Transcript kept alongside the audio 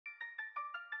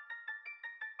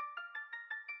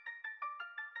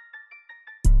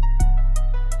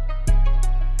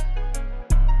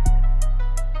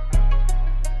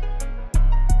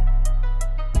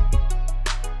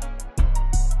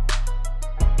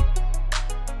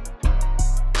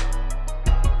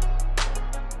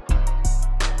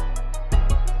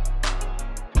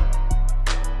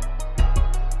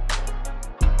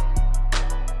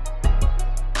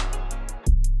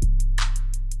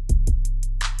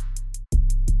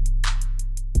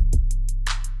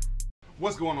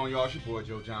What's going on, y'all? It's your boy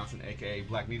Joe Johnson, aka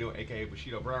Blackneto, aka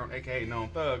Bushido Brown, aka Known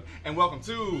Thug, and welcome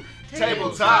to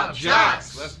Tabletop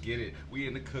Jocks. Let's get it. We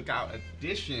in the Cookout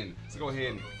edition. So go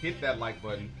ahead and hit that like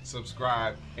button,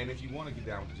 subscribe, and if you want to get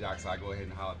down with the Jocks, I go ahead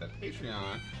and holler at that Patreon.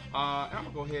 And I'm gonna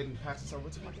go ahead and pass this over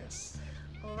to my guests.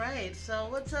 Alright, so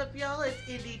what's up, y'all? It's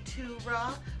Indie2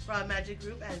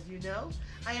 RawMagicGroup, as you know.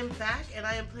 I am back, and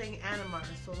I am playing Animar,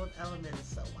 Soul of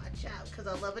Elements, so watch out, because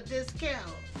I love a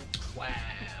discount. Wow.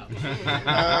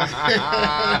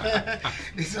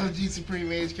 It's Mage Supreme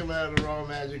Mage coming out of the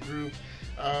RawMagicGroup.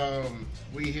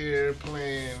 We here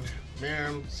playing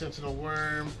Marum, Sentinel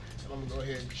Worm. And I'm going to go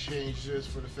ahead and change this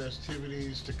for the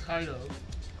festivities to Kaido,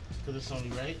 because it's only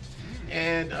right.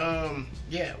 And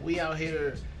yeah, we out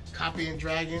here copying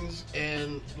dragons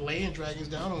and laying dragons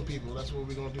down on people. That's what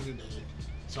we're going to do today.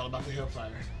 It's all about the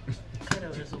hellfire.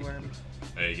 Kaido is a worm.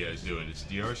 How you guys doing? It's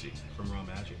Dearcy from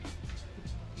RawMagic.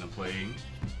 And I'm playing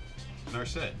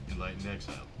Narset, Enlightened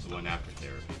Exile, the one after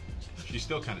therapy. She's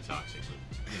still kind of toxic,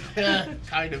 but, you know.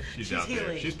 Kind of. She's out healing.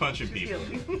 there. She's punching people.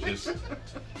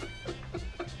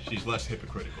 She's less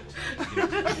hypocritical about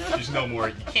it. You know? She's no more,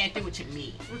 you can't do it to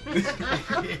me.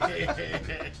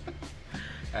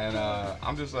 And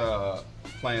I'm just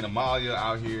playing Amalia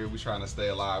out here. We're trying to stay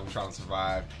alive. We're trying to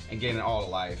survive and gaining all the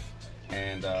life.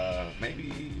 And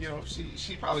maybe, you know,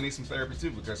 she probably needs some therapy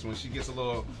too, because when she gets a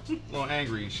little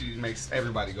angry, she makes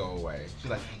everybody go away.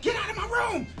 She's like, "Get out of my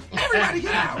room! Everybody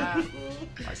get out!"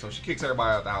 Like, so she kicks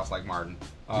everybody out the house like Martin.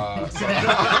 Kick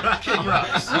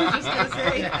rocks. I was just going to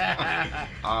say.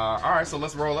 All right, so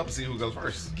let's roll up and see who goes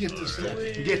first. Get the step.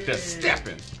 Get the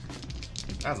stepping.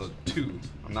 That's a 2.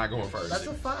 I'm not going first. That's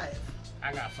a 5.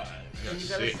 I got 5. And you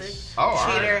got a 6. Oh, all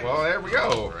Cheater. right. Well, there we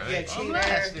go. Yeah, cheater.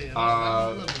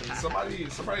 Somebody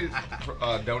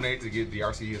donate to get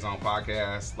Dearcy his own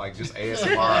podcast, like just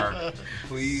ASMR,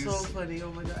 please. So funny,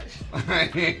 oh my gosh.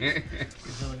 Donate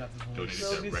That would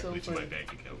be directly so to my funny.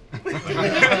 bank account.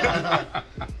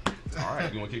 All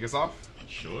right, you want to kick us off?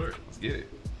 Sure. Let's get it.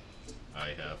 I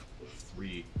have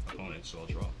 3 opponents, so I'll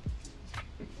draw.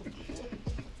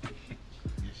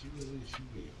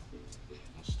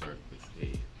 I'll start with a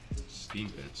Steam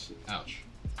Fence. Ouch.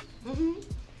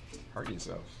 Hurt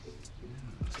yourself.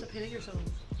 Stop hitting yourself.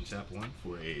 Tap 1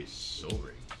 for a Soul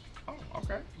Ring. Oh,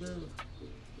 okay.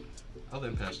 I'll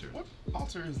then pass turn. What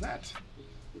altar is that?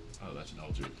 Oh, that's an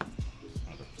altar.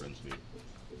 Oh, the friends meet.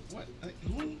 What?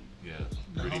 Who? Yeah.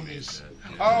 The Rudy homies. made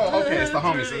that. Yeah. Oh, okay. It's the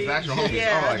homies. It's the actual homies.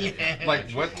 Yeah. Oh, like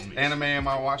what Homies. anime am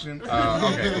I watching?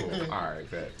 Okay, cool. All right,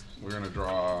 bet. We're gonna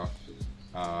draw.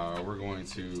 We're going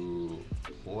to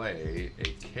play a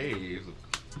Caves of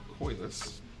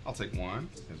Coilus. I'll take 1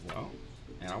 as well,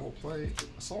 and I will play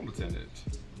a Soul Attendant.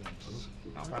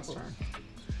 I'll pass turn.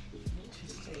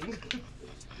 Interesting.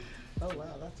 Oh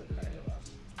wow, that's a card.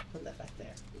 Put that back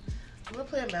there. I'm gonna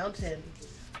play a mountain.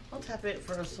 I'll tap it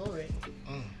for a soul ring.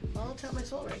 I'll tap my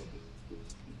soul ring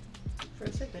for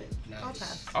a signet. Nice. I'll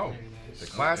pass. Oh, Very nice. the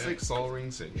classic Soul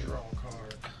Ring signature. Draw a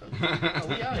card. Oh,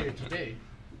 we out here today.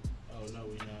 Oh, no,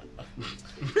 we not.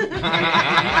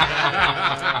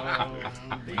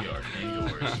 We are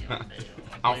indoors.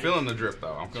 I'm feeling the drip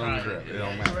though. I'm feeling the drip. It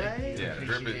don't matter. Right? Yeah, the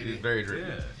drip is very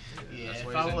drippy. Yeah, That's if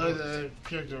why I he's was indoors. a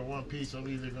character of One Piece, I'm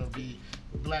either going to be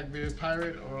Blackbeard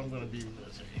Pirate or I'm going to be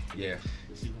military. Yeah,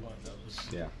 See one of those.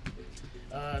 yeah.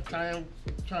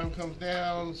 Time comes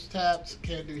down, taps,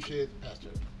 can't do shit, pass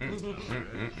turn.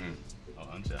 I'll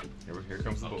untap. Here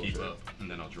comes the I'll keep bullshit. up, and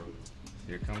then I'll draw.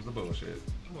 Here comes the bullshit.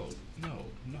 Oh, no,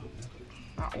 never.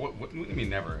 What do you mean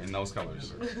never in those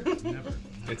colors? Never.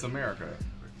 It's America.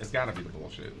 It's gotta be the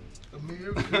bullshit.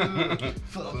 America.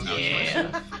 Fuck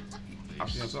yeah. I'll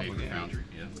see myself Paper again. Foundry,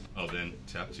 yeah. Oh, then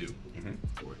tap 2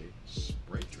 for a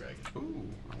Sprite Dragon. Ooh,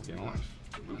 I'm getting life.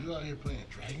 You out here playing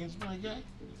dragons, my guy?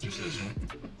 Just this one.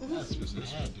 That's just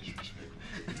mad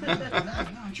disrespectful.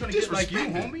 I'm trying to get like you,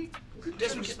 homie. Good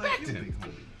Disrespecting.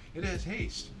 It has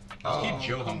haste. Let's keep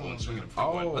Joe humble and swinging him for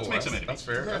Oh, one. Let's make some enemies. that's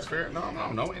fair. That's fair.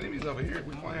 No enemies over here.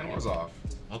 We're playing ours off.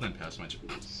 I'll then pass my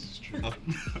turn.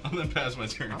 I'll then pass my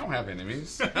turn. I don't have enemies.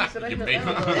 Said I You don't make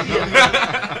know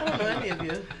them. any of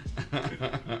you.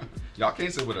 Y'all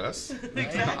can't sit with us.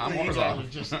 I'm ours You off. guys are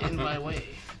just in my way.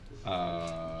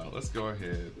 Let's go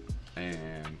ahead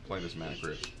and play this Mana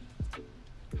Crypt.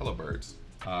 Hello, birds.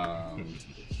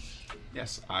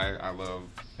 Yes, I love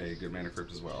a good Mana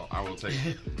Crypt as well. I will take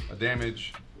a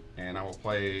damage, and I will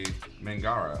play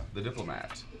Mangara, the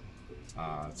Diplomat.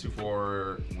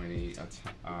 2/4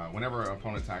 whenever an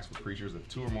opponent attacks with creatures, if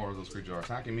 2 or more of those creatures are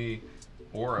attacking me,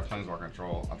 or a Planeswalker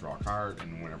control, I'll draw a card,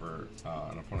 and whenever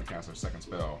an opponent casts their second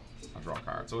spell, I'll draw a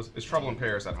card. So it's Trouble in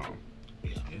Paris at home.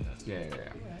 Yeah. Yeah.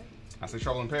 Yeah. I say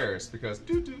Trouble in Paris because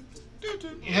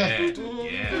Yeah.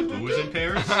 Who was in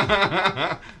Paris?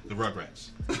 The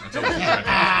Rugrats. That's always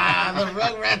the The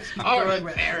Rugrats are in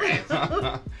Paris.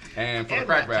 And for the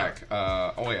crackback,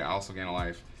 oh yeah, I also gain a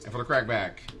life. And for the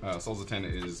crackback, Soul's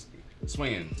Attendant is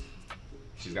swinging.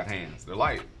 She's got hands. They're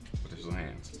light, but there's no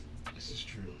hands. This is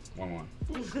true. 1/1.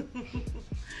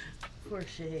 Poor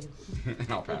Shane.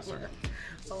 And I'll pass her.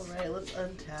 All right, let's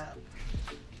untap.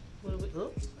 What do we?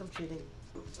 Oh, I'm cheating.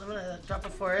 I'm gonna drop a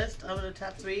forest. I'm gonna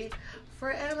tap 3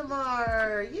 for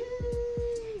Animar.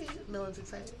 Yay! No one's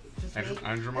excited. Just me.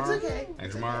 Andromar? It's okay.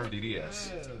 Andromar,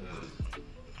 DDS.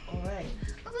 All right.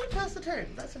 I'm gonna pass the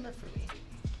turn. That's enough for me.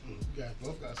 You guys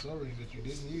both got soul rings that you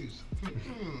didn't use.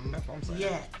 That's what I'm saying.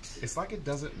 Yet. It's like it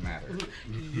doesn't matter.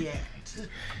 Yet.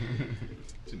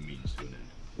 It's a means to an end.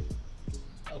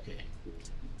 Okay,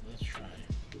 let's try.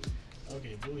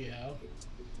 Okay, Booyah.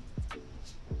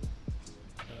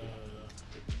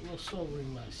 A little soul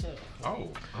ring myself.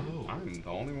 Oh, I'm the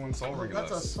only one soul ring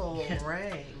That's a us. soul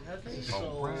ring. Okay.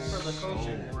 Soul ring. For the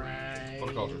culture. Right. For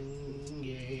the culture.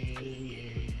 Yeah.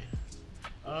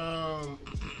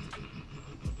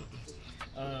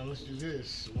 Let's do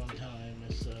this one time.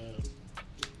 Let's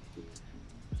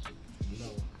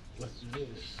do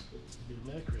this. Do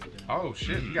the Metacritic then. Oh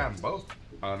shit, you got them both.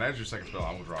 That's your second spell.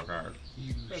 I will draw a card.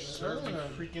 You certainly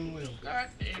freaking will. God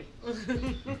damn.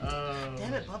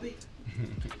 Damn it, Bobby.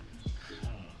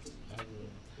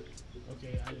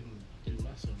 Okay, I didn't do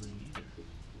my soul ring either.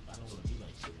 I don't want to be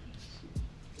like you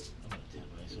guys. I'm going to tap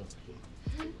my soul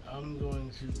ring. I'm going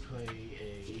to play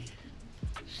a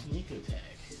sneak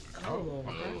attack. Oh.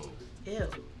 Ew. Ew.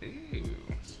 You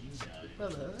got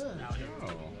it. Out here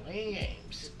playing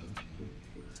games.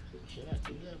 Should I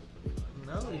do that?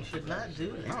 No, you should not do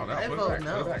that. No, I put vote it back.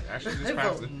 no. Put it back. Actually, just I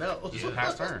pass vote it. no. Just a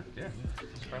pass turn. Yeah.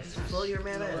 Just pass turn. Blow your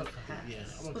mana and pass. Yeah,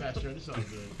 I'm going to pass turn. It's all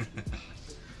good.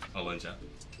 I'll untap.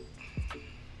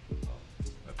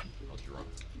 I'll draw.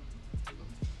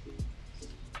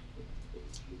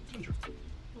 Tundra.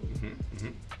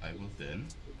 I will then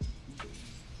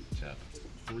tap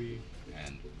 3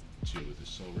 and 2 with the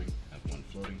soul ring. Have 1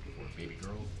 floating for baby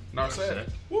girl. Narset.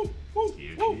 Woo, woo,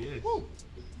 Here woo, she is. woo.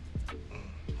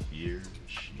 Here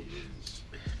she is.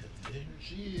 There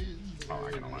she is. Oh,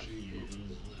 I can There lie. she is.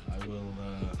 I will,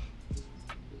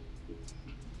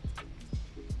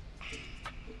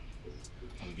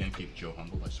 I'll again keep Joe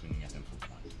humble by swinging at him for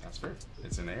 1. That's fair.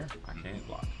 It's in the air. I can't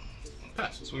block.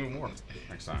 Pass. Swing more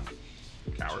next time.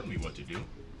 Coward. Tell me what to do.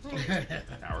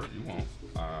 Coward, you won't.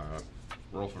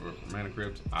 Roll for mana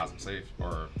crypt. Odds I'm safe.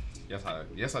 Or yes,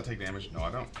 I take damage. No,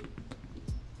 I don't.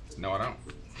 No, I don't.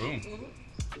 Boom.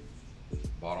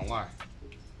 Ball don't lie.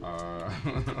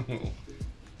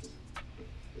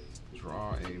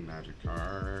 Draw a magic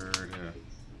card.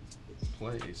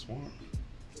 Play a swamp.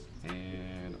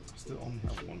 And I still only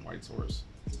have 1 white source.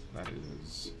 That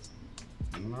is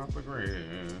not the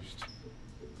greatest.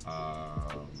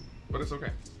 But it's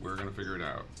okay. We're gonna figure it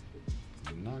out.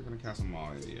 I'm not gonna cast a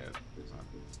Malia yet because I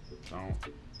don't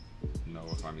know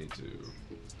if I need to.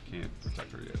 Can't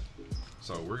protect her yet.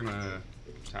 So we're gonna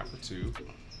tap for 2.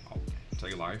 I'll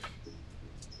take a life,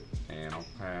 and I'll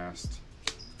cast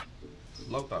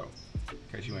Lotho. In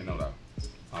case you ain't know though,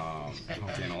 I'll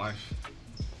gain a life.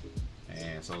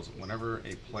 And so whenever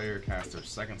a player casts their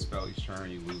second spell each turn,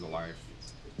 you lose a life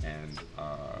and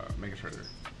make a treasure.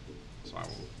 So I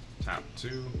will tap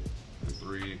 2 and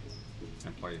 3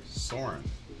 and play Soren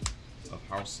of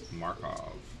House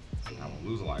Markov. I will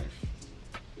lose a life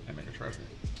and make a treasure.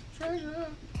 Treasure.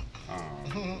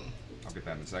 I'll get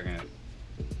that in a second.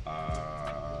 Do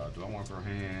I want to throw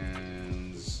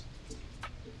hands?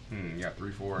 You got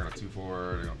 3/4 and a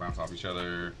 2/4. They're gonna bounce off each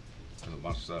other. There's a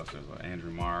bunch of stuff. There's an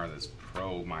Andrew Marr that's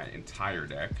pro my entire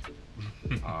deck.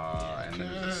 And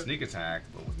then there's a sneak attack,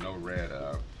 but with no red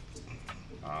up.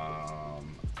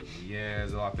 Yeah,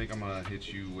 so I think I'm gonna hit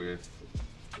you with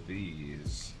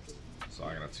these. So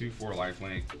I got a 2/4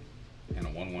 lifelink and a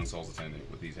 1/1 Soul's Attendant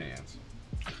with these hands.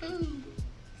 And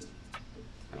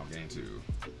I'll gain 2.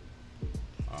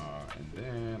 And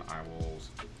then I will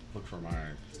look for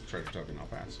my treasure token. I'll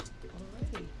pass.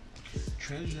 Alrighty.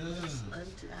 Treasure.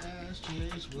 Untap. That's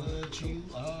just what you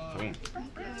are. Boom.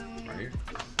 Right here.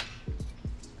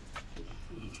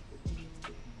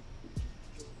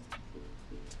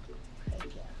 Heck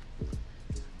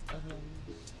yeah.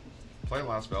 Play a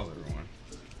lot of spells, everyone.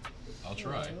 I'll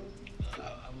try.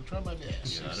 I will try my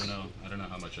best. Yeah, I don't know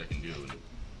how much I can do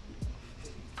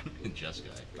in Jess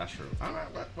guy. That's true.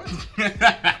 What?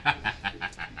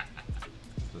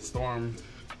 The storm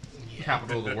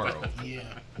capital of the world.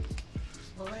 Yeah.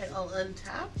 Alright, I'll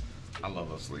untap. I love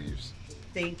those sleeves.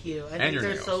 Thank you. I And think your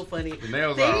they're nails. so funny. The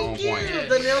nails are on Thank you. point.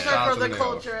 The nails Shout out are to for the the nails.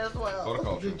 culture as well. For the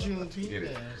culture. The Juneteenth Get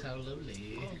it. nails, how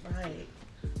lovely. All right.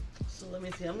 So let me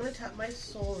see. I'm gonna tap my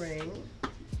Soul Ring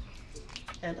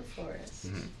and a Forest,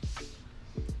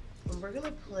 and we're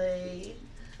gonna play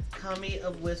Kami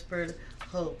of Whispered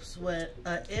Hopes. When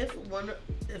if one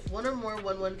or more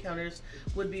 1/1 counters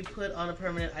would be put on a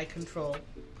permanent I control,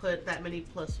 put that many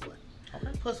 +1. Okay.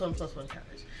 +1/+1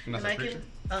 counters. And that's I a creature?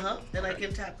 can I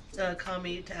can tap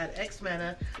Kami to add X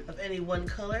mana of any one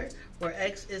color, where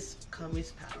X is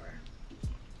Kami's power.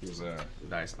 Here's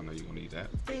dice. I know you're gonna need that.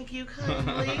 Thank you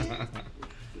kindly.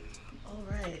 All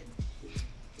right.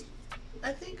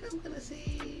 I think I'm gonna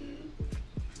see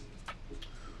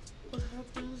what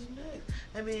happens next.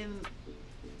 I mean,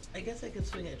 I guess I could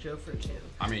swing at Joe for 2.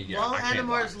 I mean, yeah. While I can't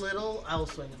Animar's block. little, I'll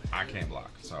swing him at I you. can't block,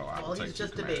 so I will Well, take he's 2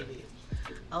 just a command. baby.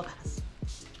 I'll pass.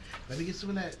 Let me get some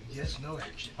of that yes/no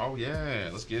action. Oh yeah,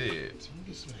 let's get it. Let me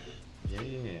get some of that.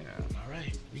 Yeah. All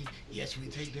right. Yes, we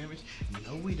take damage.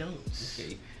 No, we don't.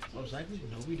 Okay. Most likely,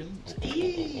 no, we don't.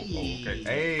 Okay.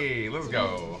 Hey, let's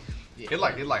go. Yeah. It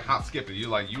like hop skipping. You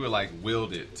were like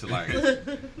willed it to like do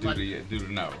the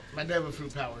no. My devil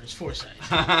fruit power is foresight.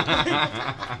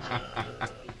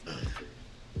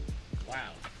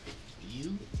 Wow.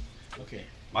 You? Okay.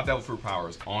 My devil fruit power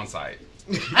is on site.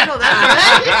 I know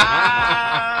that's right.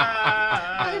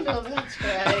 I know that's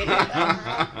right.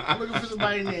 I'm looking for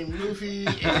somebody named Luffy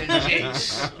and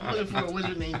Jace. I'm looking for a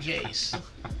wizard named Jace.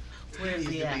 Where's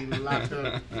He's he to at? be locked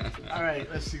up. All right,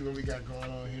 let's see what we got going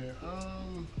on here.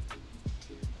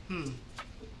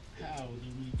 How do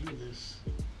we do this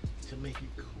to make it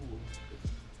cool?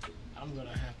 I'm gonna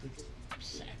have to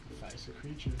sacrifice a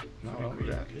creature. No, for don't do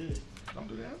that. Good. Don't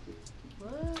do that.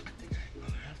 What? I think I'm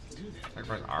gonna have to do that.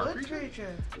 Sacrifice our What creature.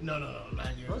 creature? No,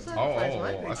 not yours. What's that? Oh, My I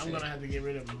creature. see. I'm gonna have to get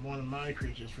rid of one of my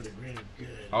creatures for the greater good.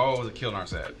 Oh, the kill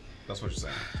Narset. That's what you're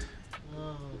saying.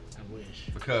 Oh. I wish.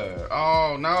 Because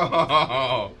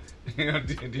no,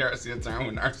 Dearcy a turn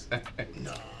with Narset.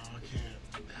 No, I can't.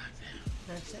 God damn.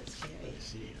 That's scary. Let's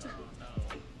see. Oh no.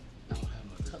 I don't have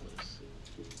my colors.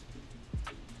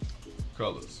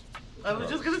 Colors. I was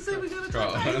just gonna say we gotta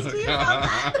talk Colors. nice to you about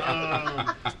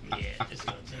that. Yeah, it's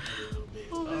gonna take a little bit.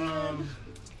 Oh, man.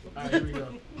 Alright, here we go.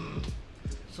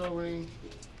 Soul Ring.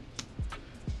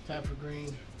 Tap for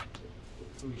green.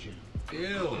 Fuji.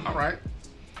 Ew. All right.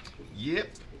 Yep.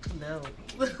 No.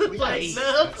 We got Like, eight.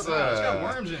 no. That's It's got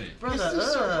worms in it. Brother, It's the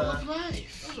circle of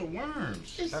life. Those are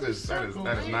worms. It's That the is circle,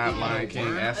 not man. Lion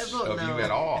King esque I vote of no. you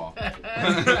at all.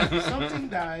 Something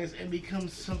dies and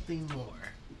becomes something more.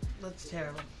 That's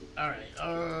terrible. Alright,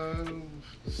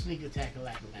 sneak attack, come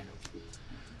on.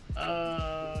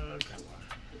 Oh.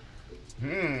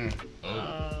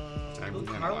 Back Ooh, in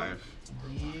Carla? life.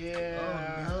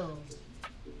 Yeah. Oh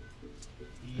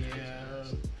Yeah.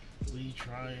 We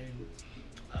trying.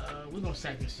 We're gonna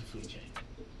sack this to Fuji.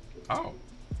 Oh,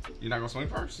 you're not gonna swing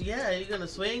first? no. Yeah, you're gonna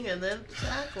swing and then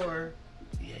sack, or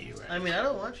Yeah, you're right. I mean, I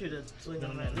don't want you to swing No,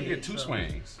 on no, that. no. You lead, get 2 so.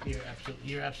 swings.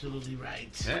 You're absolutely right.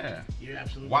 Yeah. You're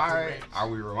absolutely Why correct. are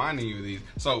we reminding you of these?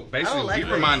 So basically, like we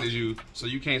this. reminded you so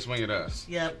you can't swing at us.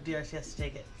 Yep, DRC has to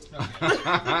take it.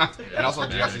 And also,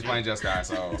 Jesse's playing Just Guy,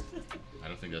 so. I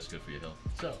don't think that's good for your health.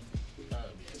 So,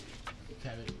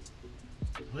 have it.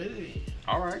 Put it in.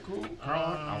 All right, cool. Carl,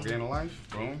 I'll gain a life.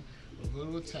 Boom. We'll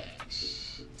go to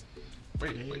attacks.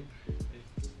 Wait.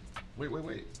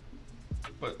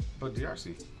 But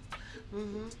Dearcy.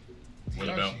 Mm-hmm. What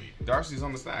about me? Darcy's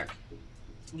on the stack.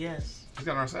 Yes. He's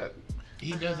got our set.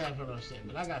 He does have her on set,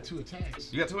 but I got 2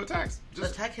 attacks. You got 2 attacks.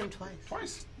 Just Attack him twice.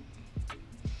 twice. Is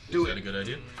Do that a it. good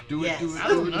idea? Do it. Yes. Do it. I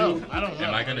don't know. I don't know.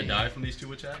 Am I gonna die from these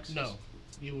 2 attacks? No,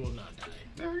 you will not die.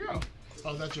 There we go.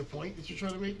 Oh, that's your point that you're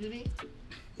trying to make, Vinny?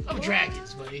 I'm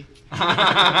dragons, buddy. If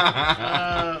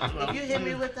you hit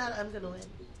me with that, I'm gonna win.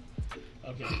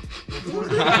 Okay.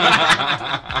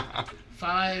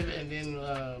 5, and then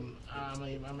I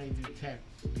may do tap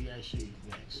DRC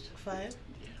next. 5.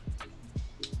 Yeah.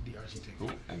 DRC take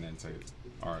Cool. And then say,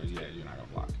 or yeah, you're not gonna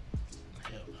block.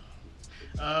 Hell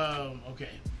no. Okay.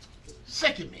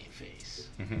 Second main phase.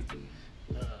 Mm-hmm.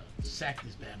 Sack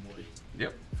this bad boy.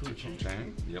 Yep. Food chain.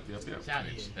 Chain. Yep. It's out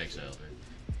of here. Exile there.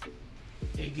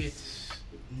 It gets.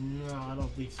 No, I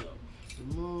don't think so.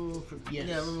 Remove from. Yes.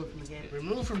 Yeah, remove from the game.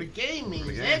 Remove from the game means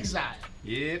The game. exile.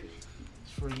 Yep.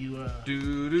 It's for you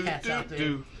Do cats out there.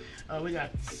 do. We got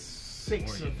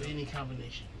 6 of any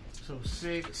combination. So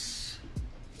 6,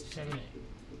 7,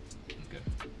 8. Okay.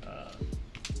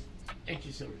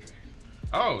 Ancient Silver Dragon.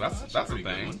 Oh, that's a pretty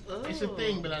good thing. one. Oh. It's a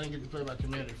thing, but I didn't get to play my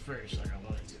commander first like I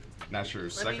wanted to. That's your I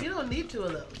mean, second. you don't need 2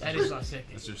 of those. That is my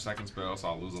second. That's your second spell, so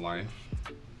I'll lose a life,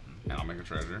 and I'll make a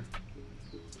treasure.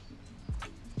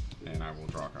 and I will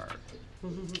draw a card.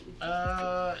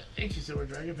 Ancient Silver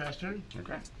Dragon, pass turn.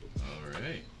 Okay. All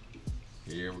right.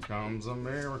 Here comes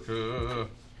America.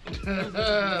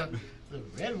 The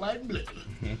red, white, and blue.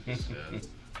 7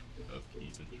 of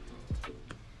even draw.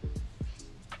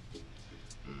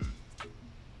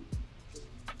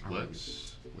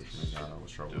 Let's Which means I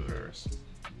was trouble with Paris.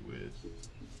 with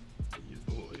your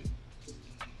boy.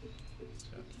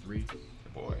 Tap 3.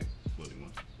 Boy. Floating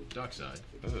 1. Dockside.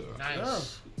 Ugh.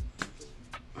 Nice.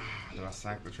 Do I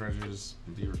sack the treasures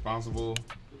and be responsible?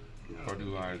 Or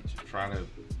do I try to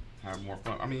have more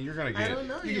fun? I mean, you're going to I get... don't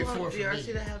know. You You get want 4 from DRC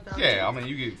me. to have value? Yeah, I mean,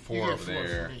 you get 4 You get over 4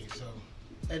 there. from me, so.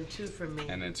 And 2 from me.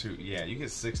 And then 2. Yeah, you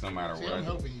get 6 no matter See, what. I'm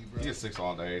helping you, bro. You get 6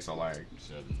 all day, so like...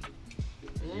 7.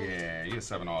 Yeah, you get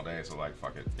 7 all day, so like,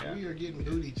 fuck it. Yeah. We are getting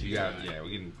booty You together. got... Yeah,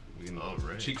 we can All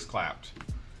right. cheeks clapped.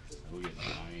 We get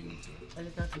 9. I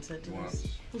did not consent to You want, this.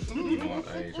 you want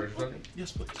a treasure token?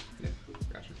 Yes, please. Yeah,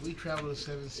 gotcha. We travel the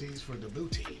 7 seas for the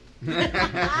booty.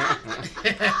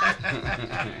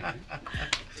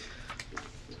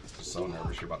 So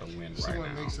nervous you're about to win right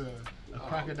Someone now. makes a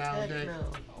crocodile Heck deck.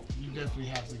 no. You definitely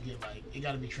have to get like it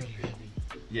got to be treasure heavy.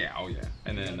 Yeah, oh yeah.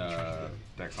 And then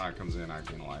that client comes in, I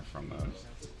gain life from the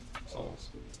souls.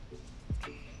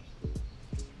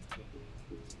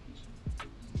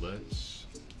 Let's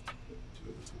do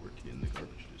the fork in the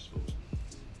garbage disposal.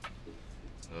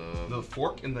 The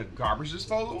fork in the garbage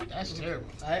disposal? That's terrible.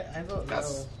 I vote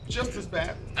That's no. just as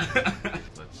bad.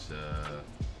 Let's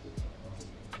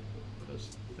let us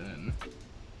then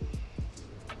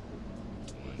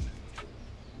 1,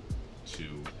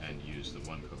 2, and use the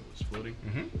 1 code that's floating.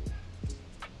 Mm-hmm.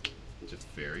 It's a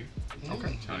fairy.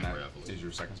 Okay. Time And that ravel. is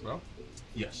your second spell?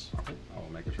 Yes. Okay. I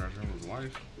will make a treasure, lose a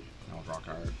life, and I'll draw a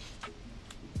card.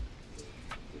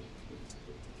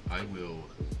 I will.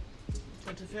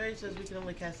 But the fairy says we can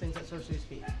only cast things at sorcery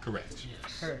speed. Correct.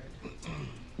 Yes. Heard.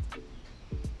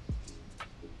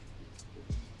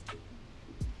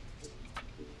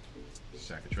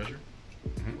 Sack a treasure.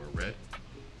 Mhm. Or red.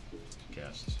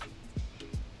 Cast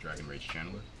Dragon Rage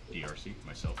Channeler. DRC.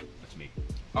 Myself. That's me.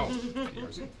 Oh,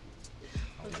 DRC.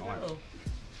 I'll Let's gain a life. go.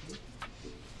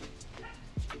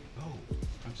 Oh,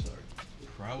 I'm sorry.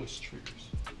 Prowess triggers.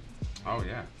 Oh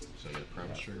yeah. So yeah,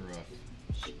 prowess Yeah. trigger off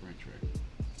Sprite Dragon.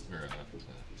 Or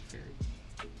fairy.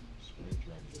 Sprite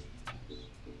Dragon has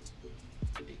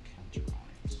a counter on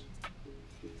it.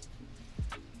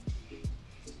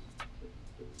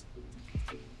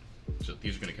 So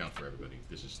these are going to count for everybody.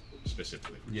 This is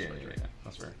specifically for Yeah, Sprite yeah, Dragon. yeah.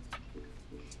 That's fair.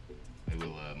 I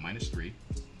will -3.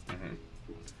 Mm-hmm.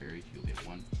 On the fairy, you'll get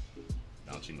 1.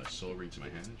 Balancing my soul ring to my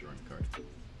hand, drawing a card.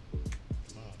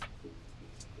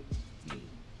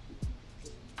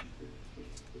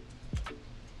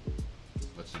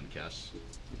 Let's then cast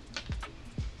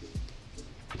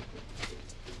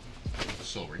a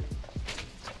soul ring.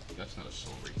 That's not a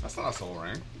soul ring. That's not a soul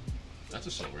ring. That's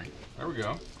a soul ring. There we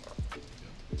go.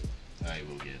 I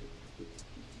will get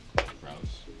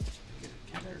prowess. Get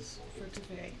a counter. That's for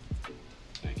today.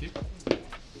 Thank you.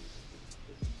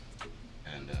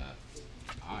 And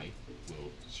I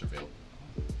will surveil.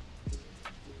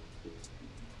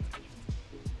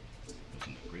 Goes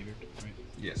in the graveyard, right?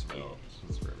 Yes, well,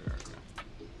 that's very good.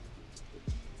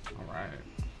 Yeah. All right.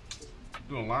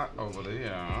 Doing a lot over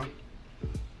there.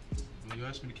 Well, you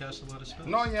asked me to cast a lot of spells.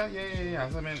 No, yeah.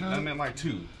 I meant like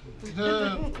 2.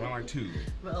 I meant like 2.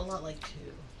 But a lot like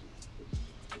 2.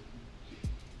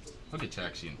 I'll get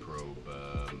Taxi and Probe.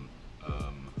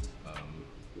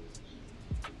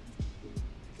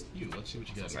 You, let's see what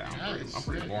you got. That's here. I'm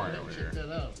pretty boring over Check here. that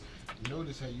out.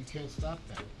 Notice how you can't stop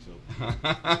that. So,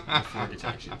 before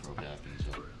Taxi and Probe happens,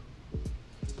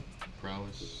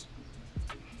 prowess.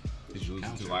 Did you lose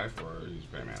Counter. 2 life or did you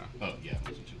pay mana? Oh, yeah, I'm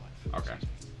losing 2 life. Okay.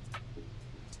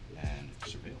 And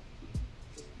surveil.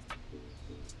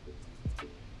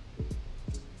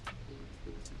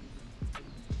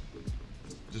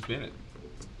 Just bin it.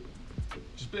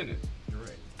 Just bin it. You're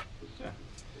right. Yeah.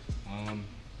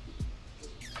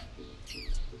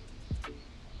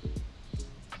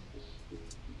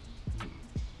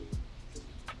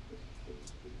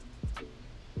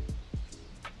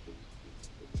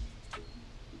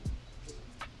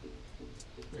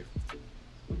 Great.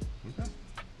 Okay.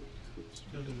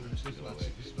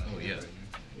 Oh, yeah. I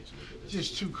need to look at this.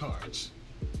 Just 2 cards.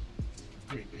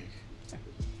 Great pick.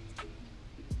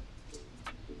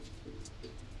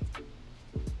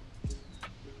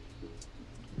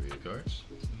 Read the cards.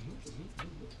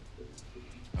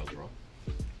 I'll draw.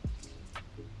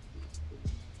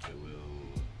 I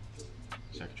will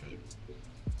sack a treasure.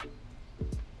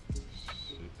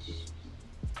 6.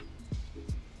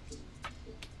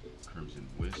 Crimson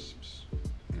Wisps.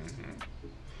 Mm-hmm.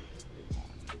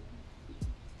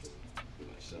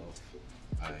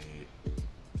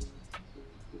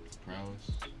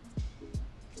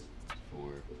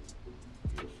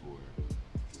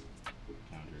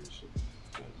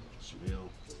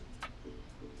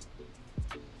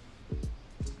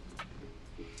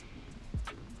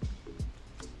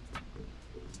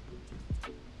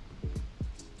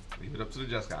 flip to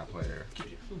the Just Guy player.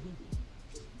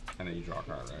 And then you draw a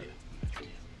card, right?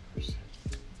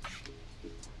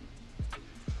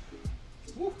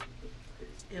 Woo.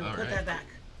 Yeah, All put right. that back.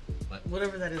 What?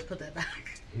 Whatever that is, put that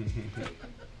back.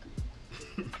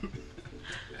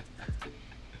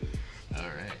 All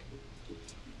right.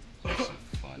 That's some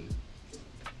fun.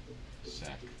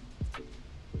 Sack. 1,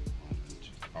 2,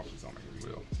 Oh, please don't make me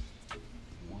wheel.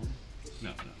 1.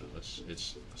 No.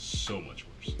 It's so much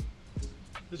worse.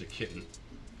 There's a kitten.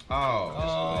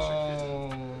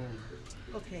 Oh.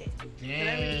 Okay. Can I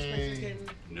read this place again?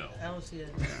 No. I don't see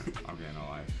it. Yeah, I'm getting no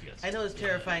life. Yes. I know it's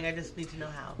terrifying. I just need to know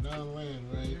how. Non-land,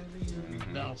 right?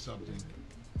 Mhm. Bounce something.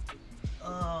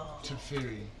 Oh.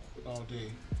 Teferi all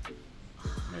day.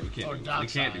 Man, you Or can't, dock you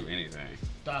can't side. do anything.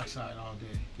 Dockside all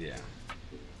day. Yeah.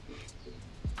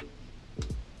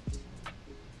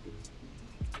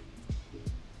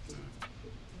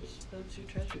 Just go to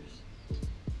treasures.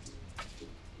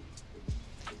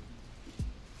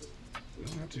 You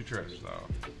don't have 2 treasures,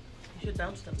 though. You should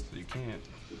bounce them. So you can't.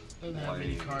 Doesn't have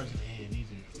many cards in the hand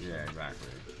either. Yeah, exactly.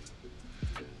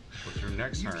 But your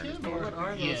next You turn is can, more. What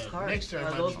are those Yeah, cards? next turn Are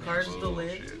might those be cards the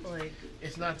bullshit. win? Like,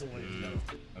 It's not the win, no.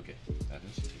 Okay, that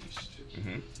is taste.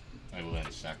 Mm-hmm. I will then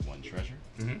sack 1 treasure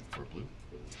Mm-hmm. for blue.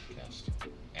 Cast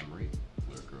Emery,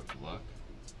 Lurker of Luck.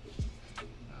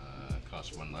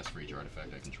 Cost 1 less for each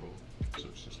artifact I control, so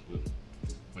it's just blue.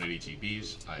 When it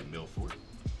ETBs, I mill 4. 2.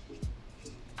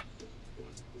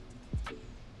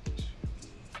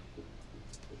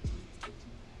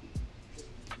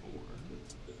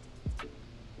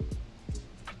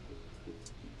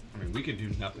 I mean, we can do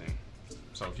nothing.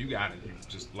 So if you got it, you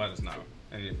just let us know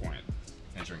at any point.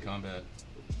 Entering combat.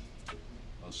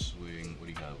 I'll swing. What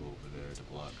do you got over there to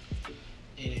block?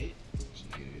 8-8. Just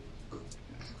an 8-8.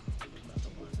 That's a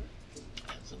blocker.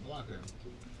 That's a blocker.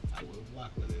 I will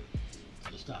block with it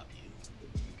to stop you.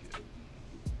 Okay.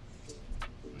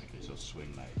 Okay, so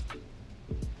swing my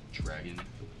dragon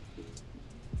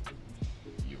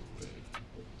your way.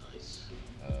 Nice.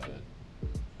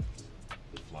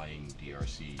 Flying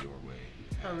DRC your way.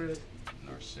 how rude.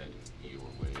 Narset your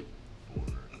way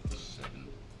for 7.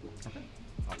 Okay.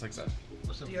 I'll take 7.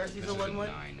 What's up? DRC's This a is a 1/1.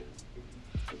 9.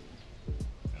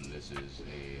 And this is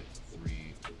a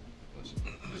 3.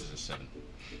 This is a 7.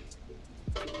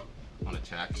 On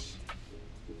attacks,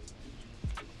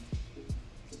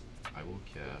 I will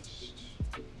cast.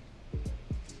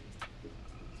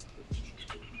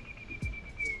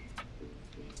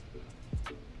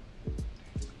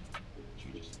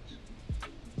 Jesus.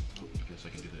 Oh, I guess I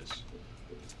can do this.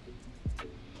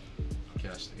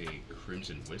 Cast a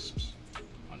Crimson Wisps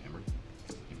on Emery.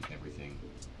 Give me everything.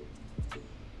 So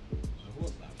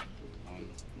what about it?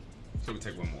 So we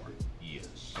take 1 more.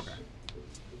 Yes. Okay.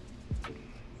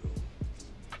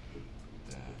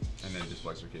 That. And then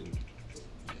displace your kitten.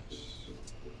 Yes.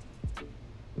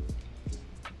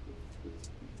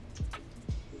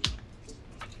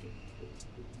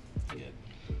 Get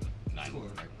 9 more,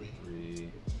 right? 3,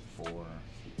 4,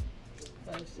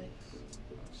 5, 6.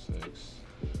 6,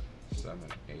 7,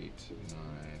 8,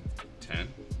 9, 10.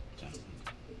 10.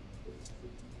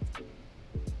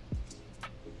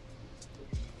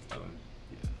 11.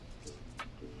 Yeah.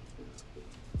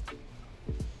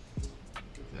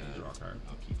 That, Draw a card.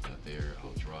 I'll keep that there.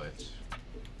 I'll draw it.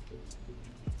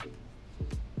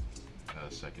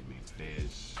 Second main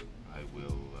phase, I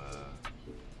will.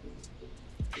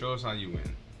 Show us how you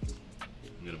win.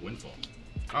 I'm gonna windfall.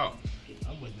 Oh,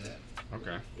 I'm with that.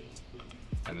 okay.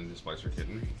 And then displace your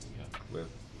kitten Yeah. with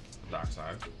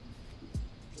Dockside.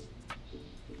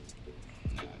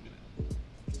 Nah, I'm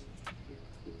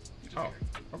gonna. Oh,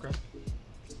 okay.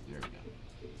 There we go.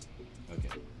 Okay.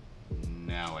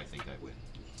 Now I think I win.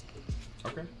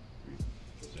 Okay.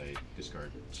 So I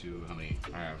discard 2. How many?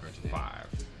 I have cards in hand?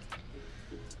 5.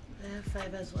 I have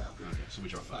 5 as well. Okay, so we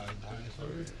draw 5. 5 dice.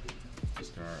 Okay.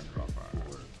 Discard, draw 5.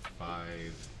 4, 5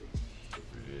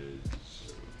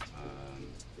 is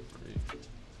 3,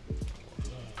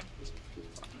 4.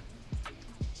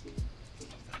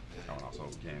 That one also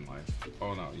gain life.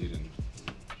 Oh no, you didn't.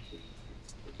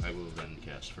 I will then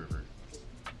cast Fervor.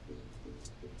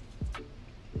 Do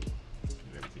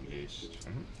everything haste.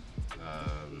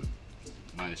 Mm-hmm.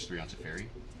 -3 on Teferi.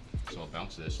 So I'll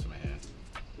bounce this to my hand.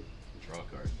 Draw a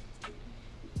card.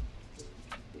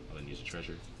 I'll then use a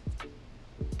treasure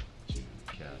to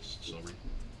cast Silvery.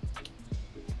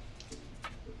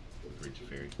 With Green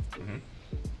Teferi. Mm-hmm.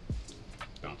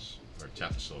 Bounce, or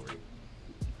tap the Silvery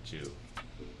for 2.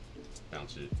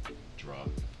 Bounce it, draw,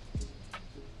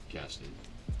 cast it,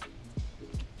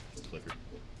 flicker.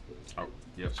 Oh,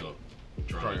 yep. So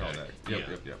Draw your whole deck. Yep.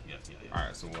 Yeah. All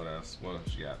right. So what else? What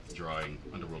else you got? Drawing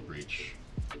Underworld Breach.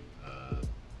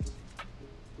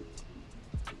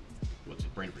 What's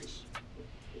it? Brain Freeze.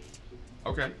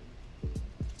 Okay.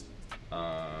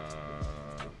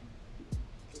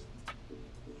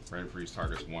 Brain Freeze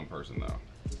targets one person though.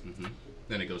 Mm-hmm.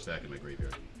 Then it goes back in my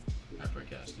graveyard after I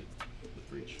cast it with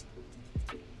Breach.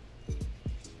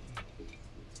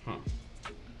 Huh.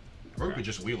 Or we could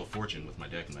just Wheel of Fortune with my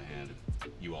deck in my hand.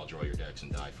 And you all draw your decks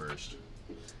and die first.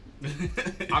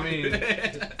 I mean,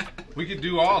 we could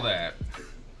do all that,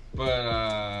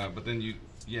 but then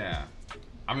yeah.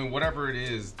 I mean, whatever it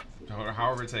is,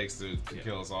 however it takes to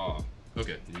kill us all.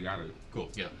 Okay. You gotta. Cool.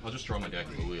 Yeah, I'll just draw my deck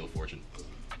and go Wheel of Fortune.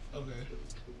 Okay.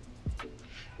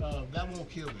 That won't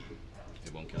kill me.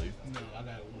 It won't kill you? No, I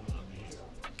got one over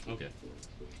here. Okay.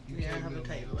 You Yeah, I can't have a kill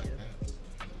me type, like too. that.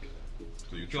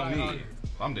 So you kill Try me. harder.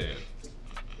 I'm dead.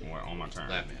 On my turn.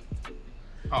 That man.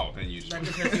 Oh, then you just. Not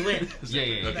because you win.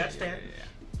 Yeah. That's fair.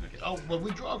 Okay. Oh, but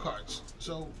we draw cards,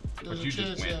 so there's But a you just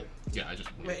chance win. that. Yeah, I just.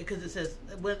 Right, because it says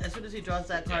as soon as he draws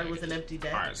that card Yeah, with an empty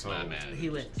deck, All right, so That man. he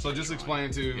wins. so just explain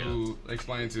to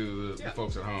the Yeah.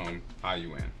 folks at home how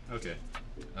you win. Okay.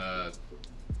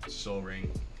 Soul Ring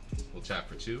will tap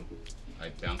for 2. I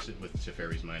bounce it with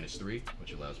Teferi's -3,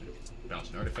 which allows me to bounce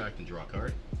an artifact and draw a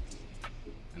card.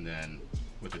 And then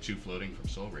with the 2 floating from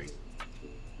Soul Ring,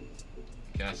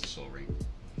 cast the Soul Ring.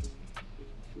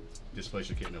 Displace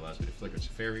your kitten allows me to flicker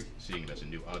Teferi, seeing it as a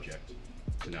new object.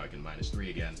 So now I can -3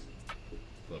 again,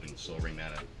 floating the Soul Ring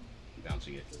mana,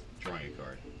 bouncing it, drawing a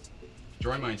card.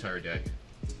 Drawing my entire deck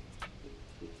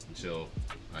until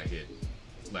I hit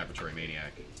Laboratory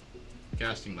Maniac.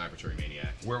 Casting Laboratory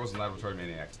Maniac. Where was the Laboratory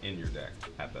Maniac in your deck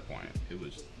at that point? It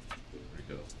was. Where'd it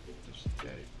go? Just at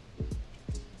it.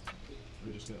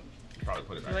 Where'd it just go? You probably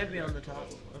put it It back. might be on the top.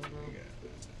 I don't know.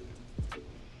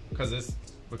 Because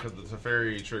the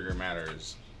Teferi trigger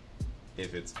matters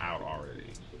if it's out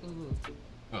already.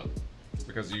 Oh,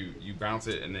 Because you bounce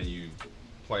it and then you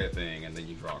play a thing and then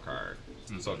you draw a card.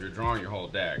 Mm-hmm. So if you're drawing your whole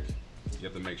deck, you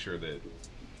have to make sure that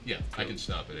yeah. I can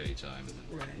stop at any time. And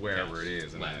then Right. wherever cast it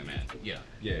is. And Lab then, Man. Yeah.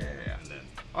 Yeah. And then.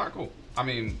 All right, cool. I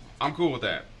mean, I'm cool with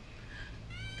that.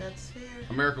 That's fair.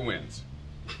 America wins.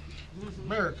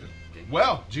 America.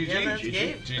 Well, GG. Yeah, that's GG.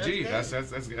 game. GG. That's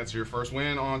That's your first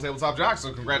win on Tabletop Jock,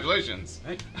 so congratulations.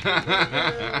 Hey.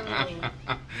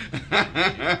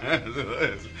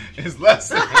 It's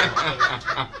less.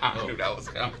 I knew Oh. that was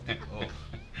coming. Oh.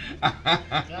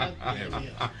 God damn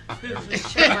it.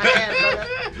 Shake my hand,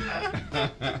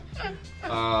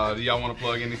 brother. Do y'all want to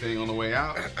plug anything on the way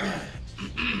out?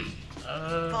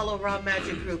 Follow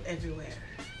RawMagicGroup everywhere.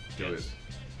 Do it.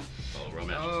 Oh,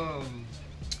 romance.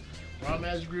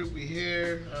 RawMagicGroup, we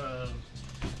here.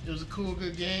 It was a cool,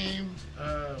 good game.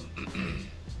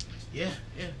 Yeah.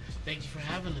 Thank you for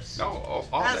having us. No,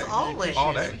 all As day. always.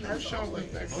 All day. As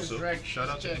always. Also, Direct shout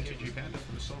out to check. MTG Panda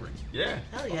for the Soul Ring. Yeah.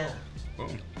 Hell yeah.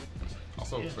 Boom.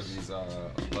 Also, Yes. for these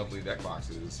lovely deck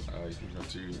boxes, you can go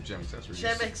to Gem Accessories.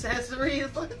 Gem accessories.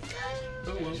 Let's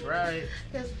go. That's right.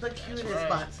 It's the cutest right.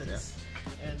 boxes.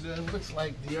 And looks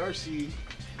like Dearcy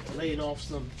laid off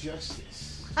some justice.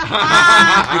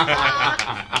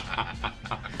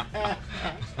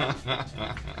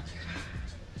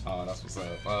 That's what's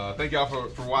up. Thank y'all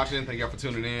for watching. Thank y'all for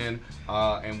tuning in.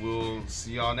 And we'll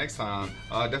see y'all next time.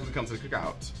 Definitely come to the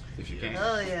Cookout if you can.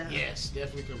 Oh yeah. Yes,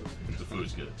 definitely coming. The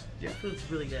food's good. Food's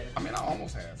really good. I mean, I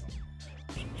almost had some.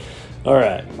 All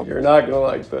right, you're not gonna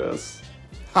like this.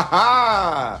 Ha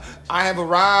ha! I have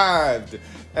arrived.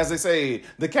 As they say,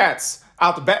 the cat's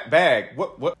out the bag.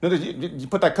 What? No, you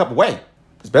put that cup away.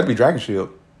 It's better be Dragon Shield.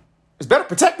 It's better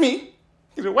protect me.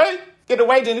 Get away,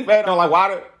 Jenny. I don't like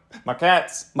water. My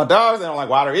cats, my dogs, they don't like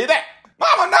water either.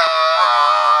 Mama, no!